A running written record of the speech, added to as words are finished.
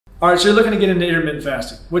All right, so you're looking to get into intermittent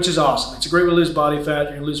fasting, which is awesome. It's a great way to lose body fat,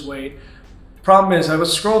 you're gonna lose weight. Problem is, I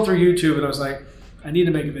was scrolling through YouTube and I was like, I need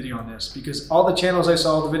to make a video on this because all the channels I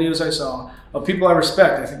saw, the videos I saw of people I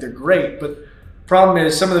respect, I think they're great, but problem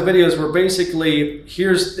is some of the videos were basically,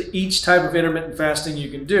 here's each type of intermittent fasting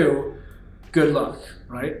you can do, good luck,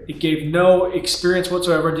 right? It gave no experience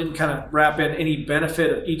whatsoever, didn't kind of wrap in any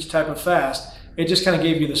benefit of each type of fast. It just kind of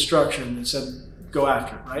gave you the structure and said, go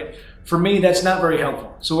after it, right? For me, that's not very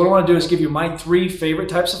helpful. So what I want to do is give you my 3 favorite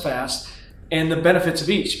types of fast and the benefits of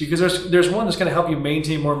each, because there's one that's going to help you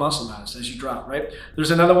maintain more muscle mass as you drop, right? There's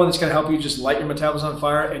another one that's going to help you just light your metabolism on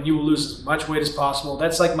fire and you will lose as much weight as possible.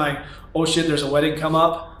 That's like my, oh shit, there's a wedding come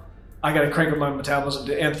up, I got to crank up my metabolism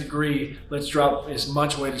to nth degree, let's drop as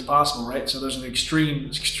much weight as possible, right? So there's an extreme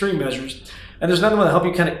measures. And there's another one that help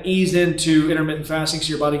you kind of ease into intermittent fasting so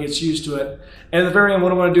your body gets used to it. And at the very end,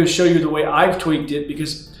 what I want to do is show you the way I've tweaked it,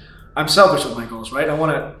 because I'm selfish with my goals, right? I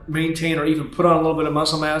want to maintain or even put on a little bit of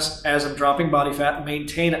muscle mass as I'm dropping body fat,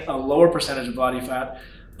 maintain a lower percentage of body fat,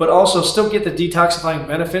 but also still get the detoxifying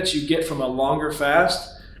benefits you get from a longer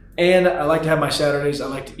fast. And I like to have my Saturdays, I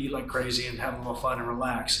like to eat like crazy and have a little fun and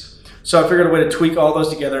relax. So I figured a way to tweak all those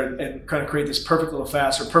together and kind of create this perfect little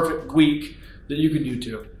fast or perfect week that you can do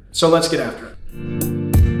too. So let's get after it.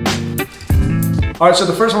 All right, so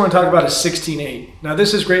the first one we're going to talk about is 16-8. Now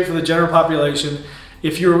this is great for the general population.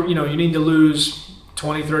 If you're, you need to lose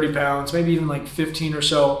 20, 30 pounds, maybe even like 15 or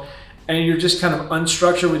so, and you're just kind of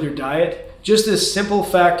unstructured with your diet, just this simple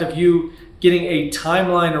fact of you getting a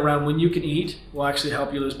timeline around when you can eat will actually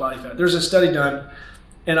help you lose body fat. There's a study done,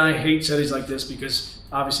 and I hate studies like this because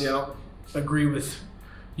obviously I don't agree with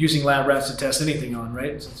using lab rats to test anything on,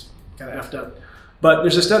 right? So it's kind of effed up. But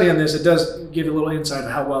there's a study on this that does give you a little insight of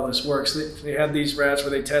how well this works. They had these rats where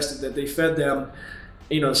they tested that they fed them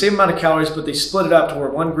the same amount of calories, but they split it up to where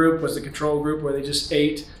one group was the control group where they just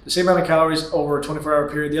ate the same amount of calories over a 24-hour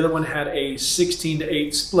period. The other one had a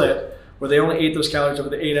 16-8 split where they only ate those calories over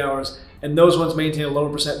the 8 hours, and those ones maintained a lower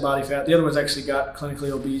percent body fat. The other ones actually got clinically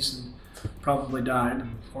obese and probably died.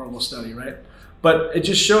 Horrible study, right? But it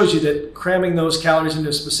just shows you that cramming those calories into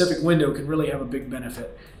a specific window can really have a big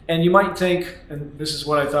benefit. And you might think, and this is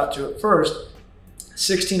what I thought too at first,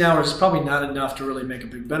 16 hours is probably not enough to really make a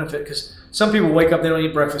big benefit, because some people wake up, they don't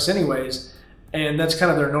eat breakfast anyways, and that's kind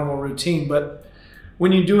of their normal routine. But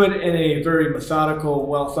when you do it in a very methodical,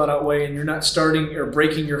 well thought out way, and you're not starting or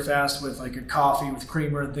breaking your fast with like a coffee with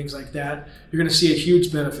creamer and things like that, you're going to see a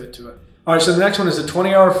huge benefit to it. All right, so the next one is a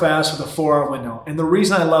 20-hour fast with a 4-hour window. And the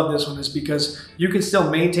reason I love this one is because you can still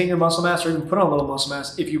maintain your muscle mass or even put on a little muscle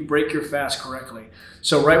mass if you break your fast correctly.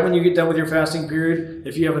 So right when you get done with your fasting period,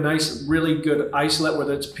 if you have a nice, really good isolate,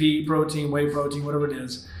 whether it's pea protein, whey protein, whatever it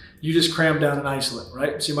is, you just cram down an isolate,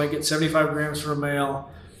 right? So you might get 75 grams for a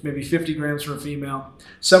male, maybe 50 grams for a female.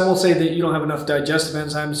 Some will say that you don't have enough digestive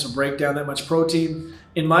enzymes to break down that much protein.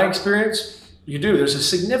 In my experience, you do. There's a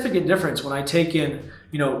significant difference when I take in,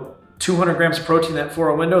 200 grams of protein in that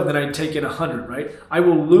 4-hour window, then I take in 100, right? I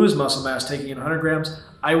will lose muscle mass taking in 100 grams.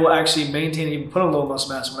 I will actually maintain and even put on a little muscle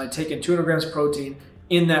mass when I take in 200 grams of protein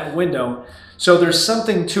in that window. So there's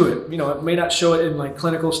something to it. It may not show it in like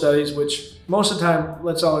clinical studies, which most of the time,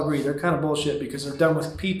 let's all agree, they're kind of bullshit because they're done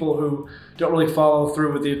with people who don't really follow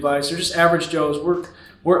through with the advice. They're just average Joes.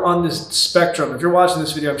 We're on this spectrum. If you're watching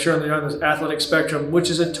this video, I'm sure you're on this athletic spectrum, which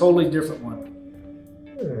is a totally different one.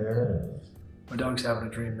 My dog's having a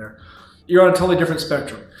dream there. You're on a totally different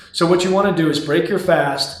spectrum. So what you want to do is break your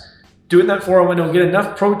fast, do it in that 4-hour window, and get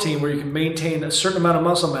enough protein where you can maintain a certain amount of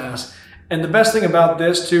muscle mass. And the best thing about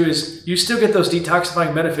this too is you still get those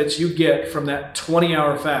detoxifying benefits you get from that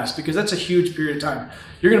 20-hour fast, because that's a huge period of time.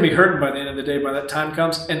 You're going to be hurting by the end of the day by that time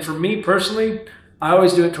comes. And for me personally, I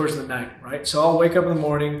always do it towards the night, right? So I'll wake up in the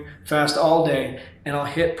morning, fast all day, and I'll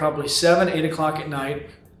hit probably 7, 8 o'clock at night.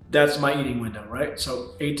 That's my eating window, right?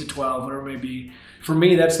 So 8 to 12, whatever it may be. For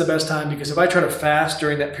me, that's the best time, because if I try to fast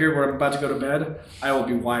during that period where I'm about to go to bed, I will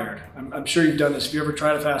be wired. I'm sure you've done this. If you ever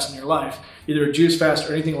try to fast in your life, either a juice fast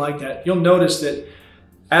or anything like that, you'll notice that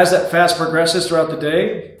as that fast progresses throughout the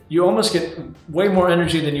day, you almost get way more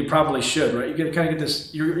energy than you probably should, right? You kind of get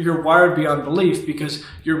this, you're wired beyond belief because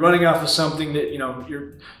you're running off of something that,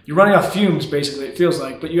 you're running off fumes, basically, it feels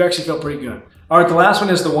like, but you actually feel pretty good. All right, the last one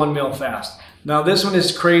is the 1 meal fast. Now this one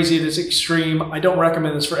is crazy, it is extreme. I don't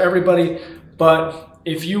recommend this for everybody, but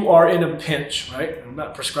if you are in a pinch, right? I'm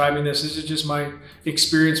not prescribing this is just my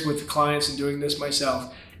experience with clients and doing this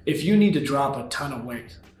myself. If you need to drop a ton of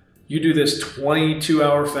weight, you do this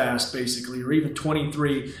 22-hour fast basically, or even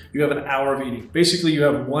 23, you have an hour of eating. Basically you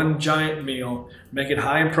have one giant meal, make it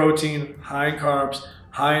high in protein, high in carbs,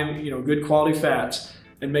 high in good quality fats,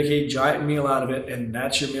 and make a giant meal out of it, and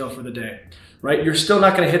that's your meal for the day, right? You're still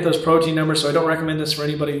not going to hit those protein numbers, so I don't recommend this for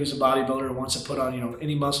anybody who's a bodybuilder or wants to put on,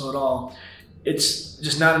 any muscle at all. It's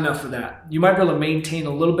just not enough for that. You might be able to maintain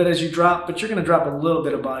a little bit as you drop, but you're going to drop a little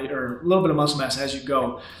bit of body or a little bit of muscle mass as you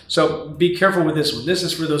go. So be careful with this one. This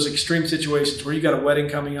is for those extreme situations where you got a wedding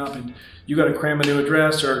coming up and you got to cram into a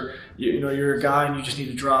dress, or you're a guy and you just need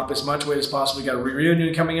to drop as much weight as possible. You got a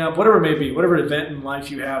reunion coming up, whatever it may be, whatever event in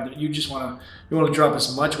life you have that you just want to drop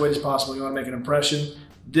as much weight as possible. You want to make an impression.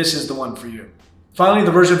 This is the one for you. Finally,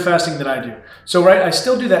 the version of fasting that I do. So I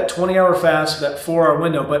still do that 20-hour fast, that 4-hour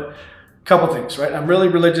window, but couple things, right? I'm really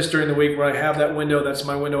religious during the week where I have that window. That's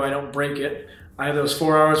my window. I don't break it. I have those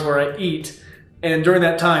 4 hours where I eat. And during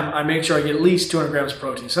that time, I make sure I get at least 200 grams of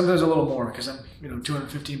protein, sometimes a little more because I'm,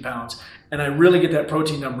 215 pounds. And I really get that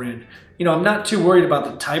protein number in. I'm not too worried about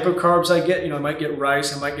the type of carbs I get. I might get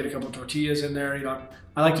rice. I might get a couple of tortillas in there.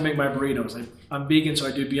 I like to make my burritos. I'm vegan, so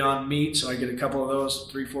I do Beyond Meat. So I get a couple of those,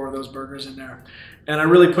 3-4 of those burgers in there. And I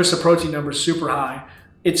really push the protein numbers super high.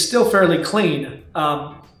 It's still fairly clean.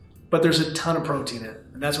 But there's a ton of protein in it,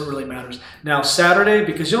 and that's what really matters. Now, Saturday,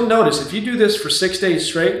 because you'll notice if you do this for 6 days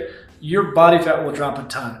straight, your body fat will drop a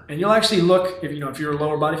ton. And you'll actually look, if you're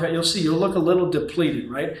lower body fat, you'll look a little depleted,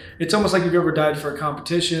 right? It's almost like you've ever dieted for a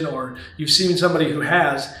competition, or you've seen somebody who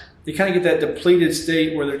has. They kind of get that depleted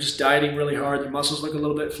state where they're just dieting really hard. Their muscles look a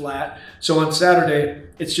little bit flat. So on Saturday,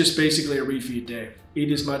 it's just basically a refeed day. Eat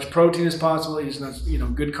as much protein as possible, eat as much,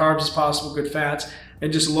 good carbs as possible, good fats,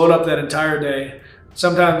 and just load up that entire day.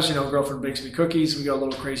 Sometimes, girlfriend bakes me cookies. We go a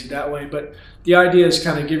little crazy that way. But the idea is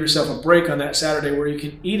kind of give yourself a break on that Saturday where you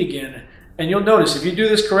can eat again. And you'll notice, if you do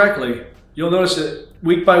this correctly, you'll notice that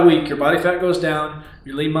week by week, your body fat goes down,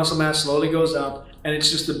 your lean muscle mass slowly goes up, and it's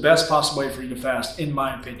just the best possible way for you to fast, in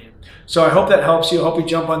my opinion. So I hope that helps you. I hope you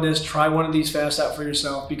jump on this, try one of these fasts out for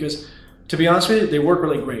yourself, because to be honest with you, they work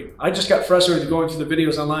really great. I just got frustrated going through the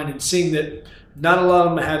videos online and seeing that not a lot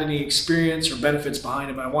of them had any experience or benefits behind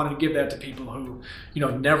them. I wanted to give that to people who,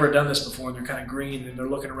 never done this before and they're kind of green and they're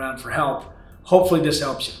looking around for help. Hopefully this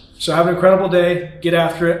helps you. So have an incredible day. Get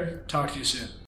after it. Talk to you soon.